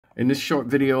In this short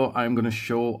video, I'm going to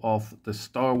show off the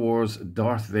Star Wars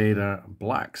Darth Vader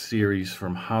Black Series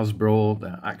from Hasbro.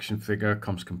 The action figure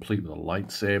comes complete with a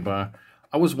lightsaber.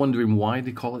 I was wondering why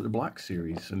they call it the Black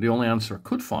Series, and the only answer I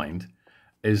could find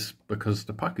is because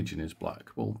the packaging is black.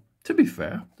 Well, to be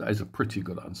fair, that is a pretty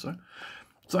good answer.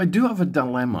 So I do have a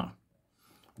dilemma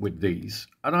with these,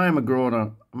 and I'm a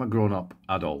grown-up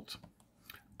adult,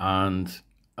 and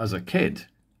as a kid,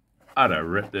 I'd have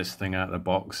ripped this thing out of the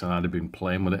box and I'd have been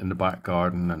playing with it in the back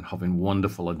garden and having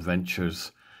wonderful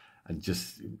adventures and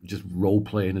just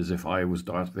role-playing as if I was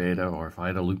Darth Vader, or if I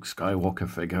had a Luke Skywalker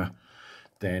figure,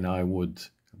 then I would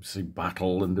obviously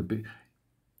battle and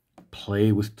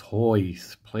play with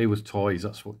toys. Play with toys,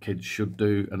 that's what kids should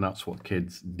do, and that's what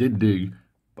kids did do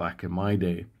back in my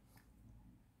day.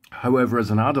 However, as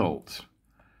an adult,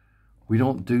 we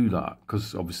don't do that,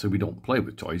 because obviously we don't play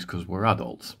with toys because we're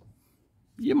adults.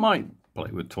 You might play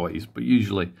with toys, but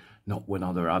usually not when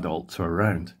other adults are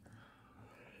around.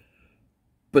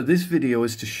 But this video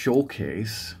is to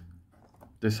showcase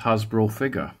this Hasbro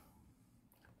figure.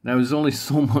 Now, there's only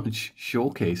so much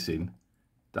showcasing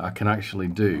that I can actually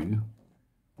do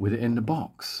with it in the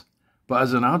box. But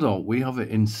as an adult, we have it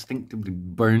instinctively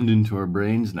burned into our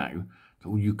brains now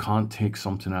that you can't take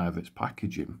something out of its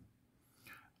packaging.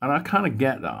 And I kind of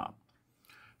get that.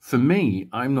 For me,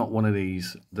 I'm not one of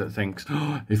these that thinks,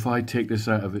 oh, if I take this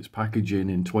out of its packaging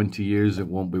in 20 years, it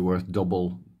won't be worth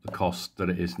double the cost that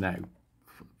it is now.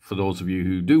 For those of you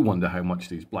who do wonder how much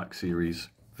these Black Series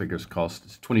figures cost,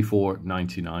 it's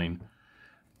 $24.99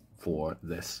 for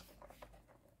this.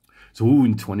 So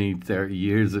in 20, 30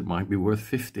 years, it might be worth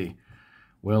 50.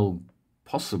 Well,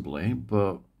 possibly,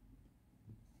 but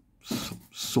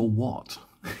so what?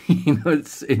 You know,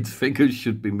 its figures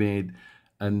should be made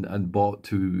and bought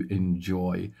to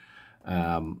enjoy.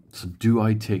 So do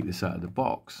I take this out of the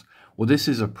box? Well, this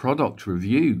is a product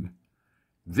review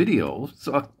video,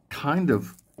 so I kind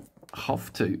of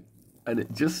have to. And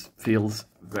it just feels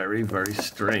very, very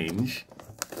strange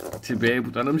to be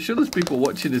able to, and I'm sure there's people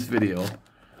watching this video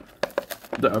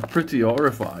that are pretty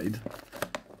horrified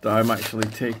that I'm actually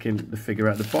taking the figure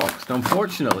out of the box. Now,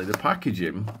 unfortunately, the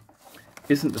packaging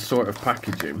isn't the sort of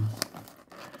packaging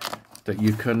that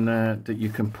you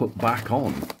can put back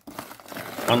on,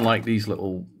 unlike these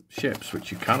little ships,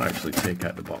 which you can actually take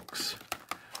out the box.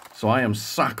 So I am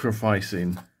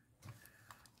sacrificing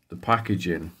the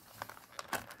packaging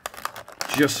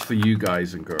just for you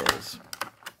guys and girls.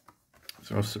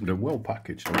 So they're well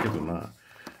packaged, I'll give them that.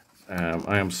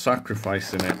 I am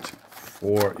sacrificing it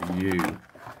for you.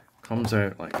 Comes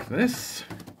out like this.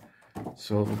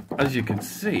 So as you can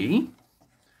see,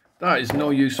 that is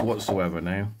no use whatsoever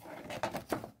now.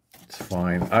 It's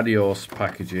fine. Adios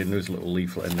packaging. There's a little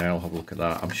leaflet in there. I'll have a look at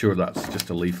that. I'm sure that's just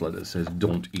a leaflet that says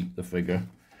don't eat the figure.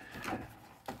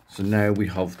 So now we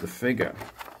have the figure.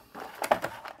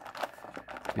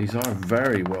 These are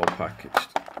very well packaged.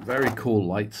 Very cool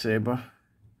lightsaber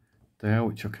there,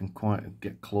 which I can quite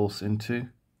get close into.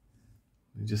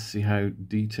 You just see how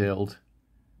detailed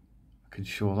I can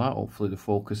show that. Hopefully the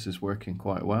focus is working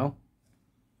quite well.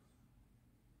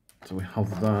 So we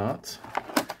have that.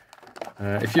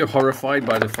 If you're horrified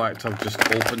by the fact I've just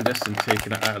opened this and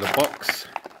taken it out of the box,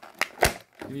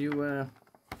 can you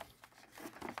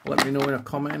let me know in a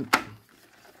comment?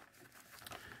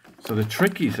 So the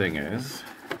tricky thing is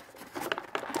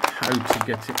how to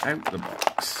get it out the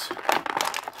box.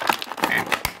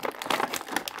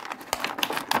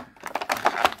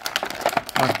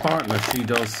 My partner, she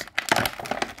does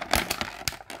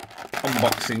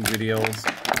unboxing videos,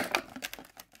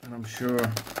 and I'm sure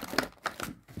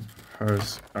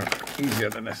hers are easier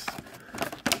than this.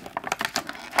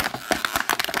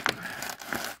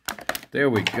 There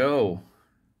we go.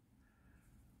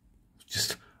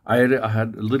 I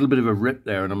had a little bit of a rip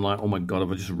there, and I'm like, oh my god,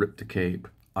 have I just ripped the cape?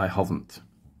 I haven't.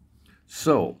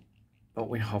 So, what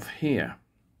we have here,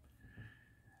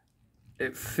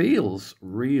 it feels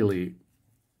really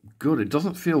good. It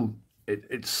doesn't feel,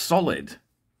 it's solid,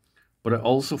 but it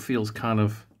also feels kind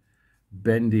of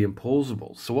bendy and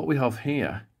posable. So what we have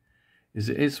here is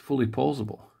it is fully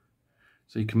posable.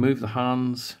 So you can move the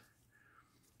hands,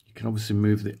 you can obviously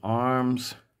move the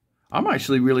arms. I'm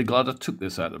actually really glad I took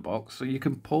this out of the box, so you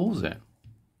can pose it.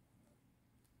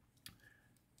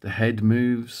 The head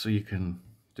moves, so you can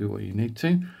do what you need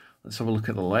to. Let's have a look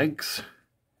at the legs.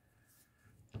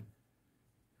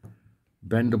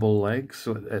 Bendable legs,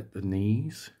 so at the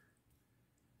knees.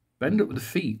 Bend up with the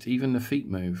feet, even the feet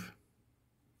move.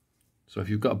 So if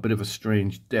you've got a bit of a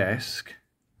strange desk,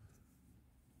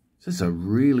 this is a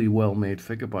really well made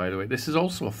figure, by the way. This is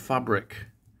also a fabric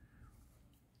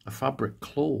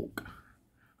cloak.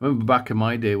 I remember back in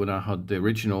my day when I had the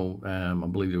original, I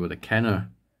believe they were the Kenner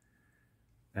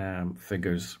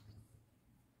figures.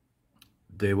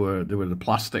 They were the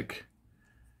plastic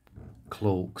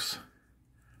cloaks.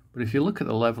 But if you look at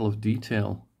the level of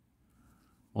detail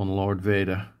on Lord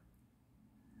Vader,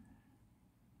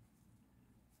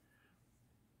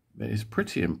 it's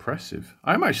pretty impressive.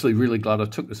 I'm actually really glad I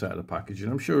took this out of the package,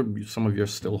 and I'm sure some of you are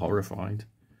still horrified.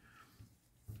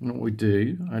 And what we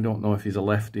do, I don't know if he's a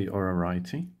lefty or a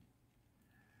righty,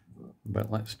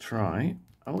 but let's try.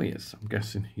 Oh yes, I'm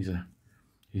guessing he's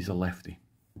a lefty.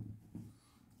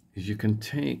 Because you can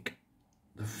take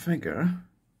the figure.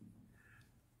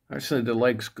 Actually, the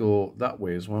legs go that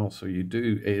way as well, so it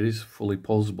is fully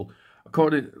posable.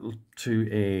 According to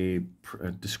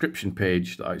a description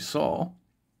page that I saw,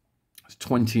 there's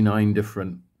 29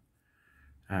 different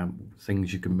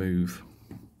things you can move.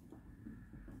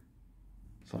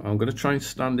 So I'm going to try and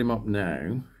stand him up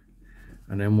now,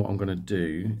 and then what I'm going to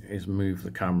do is move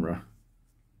the camera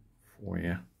for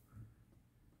you.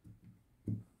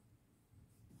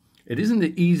 It isn't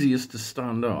the easiest to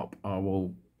stand up, I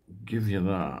will give you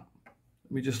that.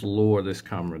 Let me just lower this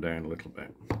camera down a little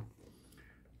bit,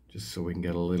 just so we can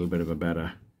get a little bit of a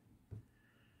better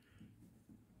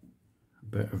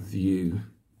view.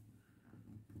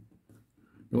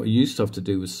 What I used to have to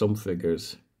do with some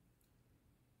figures.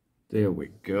 There we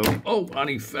go. Oh, and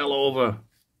he fell over.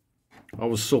 I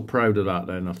was so proud of that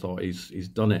then. I thought he's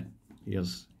done it. He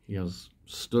has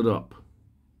stood up.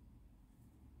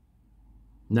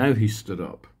 Now he's stood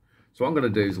up. So what I'm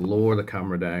going to do is lower the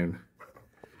camera down,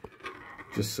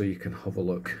 just so you can have a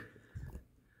look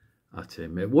at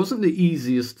him. It wasn't the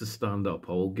easiest to stand up,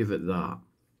 I will give it that.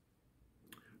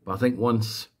 But I think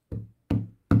once, yeah,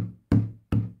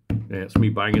 it's me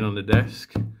banging on the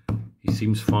desk, he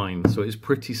seems fine. So it's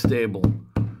pretty stable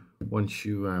once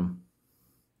you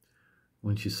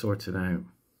sort it out.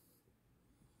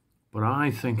 But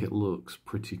I think it looks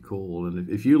pretty cool. And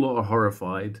if you lot are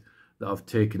horrified that I've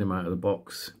taken him out of the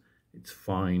box, it's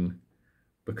fine,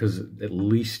 because at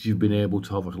least you've been able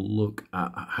to have a look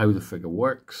at how the figure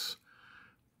works,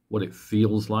 what it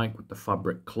feels like with the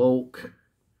fabric cloak,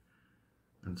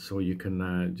 and so you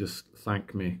can just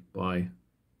thank me by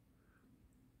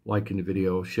liking the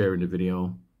video, sharing the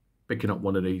video, picking up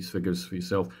one of these figures for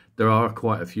yourself. There are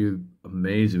quite a few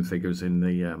amazing figures in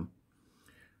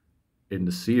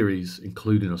the series,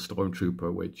 including a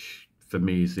Stormtrooper, which for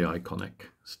me is the iconic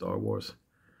Star Wars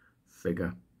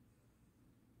figure.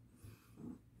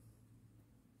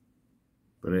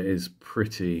 But it is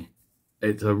pretty,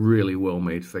 it's a really well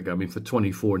made figure. I mean, for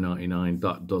 $24.99,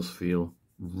 that does feel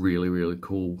really, really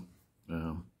cool,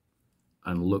 and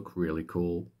look really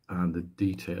cool, and the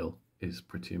detail is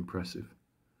pretty impressive.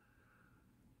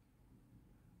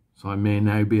 So I may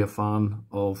now be a fan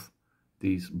of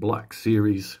these Black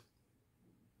Series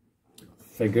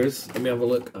figures. Let me have a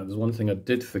look. There's one thing I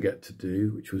did forget to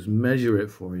do, which was measure it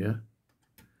for you,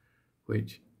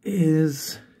 which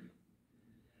is,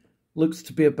 looks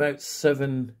to be about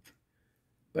 7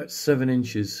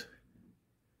 inches,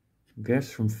 I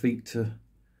guess, from feet to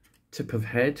tip of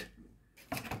head.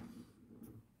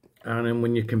 And then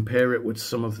when you compare it with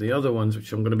some of the other ones,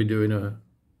 which I'm going to be doing a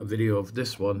video of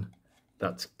this one,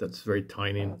 that's very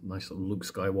tiny. Nice little Luke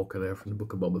Skywalker there from the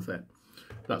Book of Boba Fett.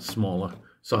 That's smaller.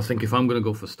 So I think if I'm going to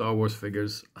go for Star Wars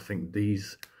figures, I think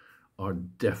these are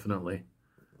definitely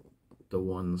the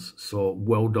ones. So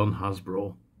well done,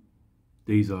 Hasbro.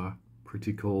 These are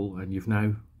pretty cool, and you've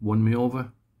now won me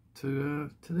over to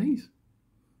these.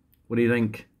 What do you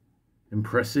think?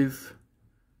 Impressive?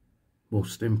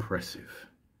 Most impressive.